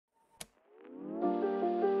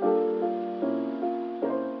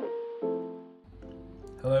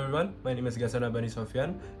Hello everyone, my name is Ghassan Rabbani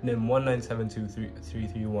Sofhian, NIM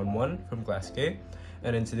 19723311 from Class K,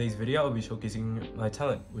 and in today's video I'll be showcasing my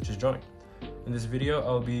talent, which is drawing. In this video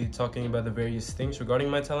I'll be talking about the various things regarding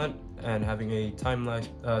my talent and having a time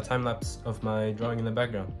lapse of my drawing in the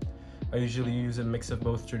background. I usually use a mix of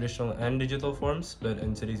both traditional and digital forms, but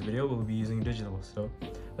in today's video we'll be using digital, so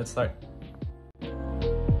let's start.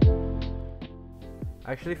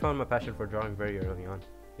 I actually found my passion for drawing very early on.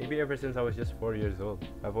 Maybe ever since I was just 4 years old.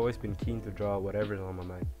 I've always been keen to draw whatever's on my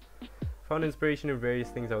mind. I found inspiration in various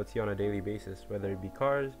things I would see on a daily basis, whether it be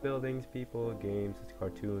cars, buildings, people, games,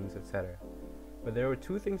 cartoons, etc. But there were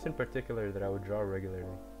two things in particular that I would draw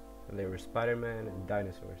regularly, and they were Spider-Man and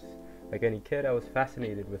dinosaurs. Like any kid, I was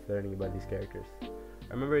fascinated with learning about these characters. I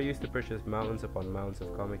remember I used to purchase mountains upon mountains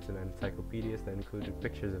of comics and encyclopedias that included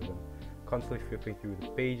pictures of them, constantly flipping through the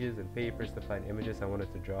pages and papers to find images I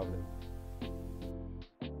wanted to draw of them.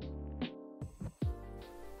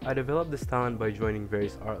 I developed this talent by joining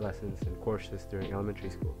various art lessons and courses during elementary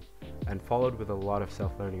school, and followed with a lot of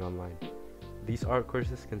self-learning online. These art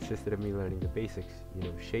courses consisted of me learning the basics,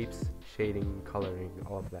 shapes, shading, coloring,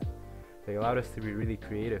 all of that. They allowed us to be really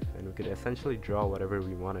creative, and we could essentially draw whatever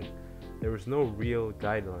we wanted. There was no real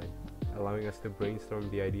guideline, allowing us to brainstorm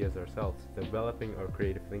the ideas ourselves, developing our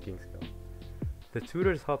creative thinking skill. The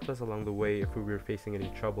tutors helped us along the way if we were facing any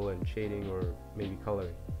trouble in shading or maybe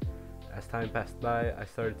coloring. As time passed by, I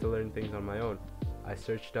started to learn things on my own. I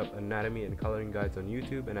searched up anatomy and coloring guides on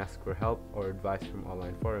YouTube and asked for help or advice from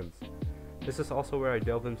online forums. This is also where I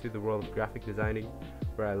delved into the world of graphic designing,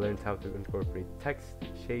 where I learned how to incorporate text,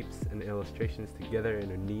 shapes, and illustrations together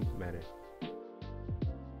in a neat manner.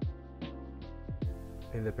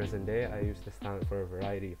 In the present day, I use this talent for a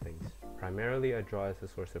variety of things. Primarily, I draw as a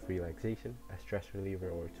source of relaxation, a stress reliever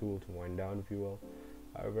or tool to wind down, if you will.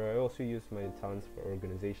 However, I also use my talents for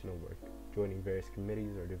organizational work, joining various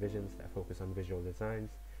committees or divisions that focus on visual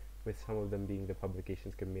designs, with some of them being the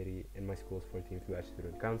publications committee in my school's 14th Batch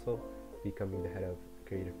Student Council, becoming the head of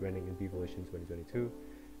creative branding in People Vision 2022,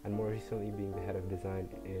 and more recently being the head of design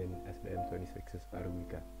in SBM 26's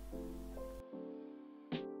Arumika.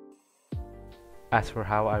 As for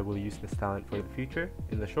how I will use this talent for the future,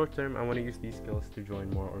 in the short term I want to use these skills to join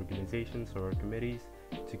more organizations or committees,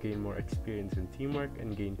 to gain more experience in teamwork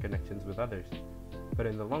and gain connections with others. But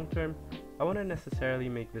in the long term, I want to necessarily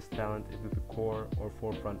make this talent into the core or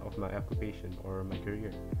forefront of my occupation or my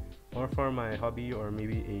career, or for my hobby or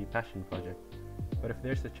maybe a passion project. But if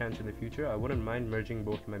there's a chance in the future, I wouldn't mind merging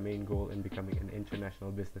both my main goal in becoming an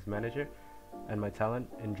international business manager and my talent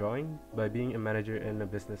in drawing by being a manager in a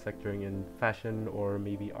business sectoring in fashion or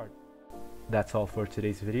maybe art. That's all for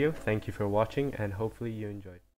today's video. Thank you for watching and hopefully you enjoyed.